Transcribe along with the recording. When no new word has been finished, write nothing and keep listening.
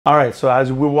All right, so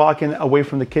as we're walking away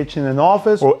from the kitchen and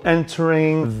office, we're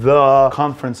entering the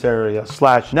conference area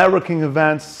slash networking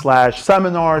events slash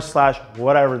seminars slash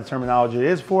whatever the terminology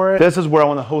is for it. This is where I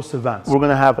want to host events. We're going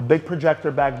to have a big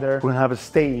projector back there. We're going to have a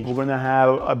stage. We're going to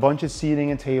have a bunch of seating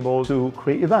and tables to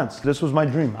create events. This was my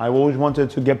dream. I always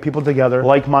wanted to get people together,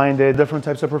 like-minded, different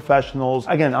types of professionals.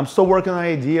 Again, I'm still working on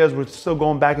ideas. We're still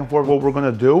going back and forth what we're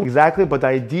going to do exactly, but the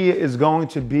idea is going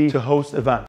to be to host events.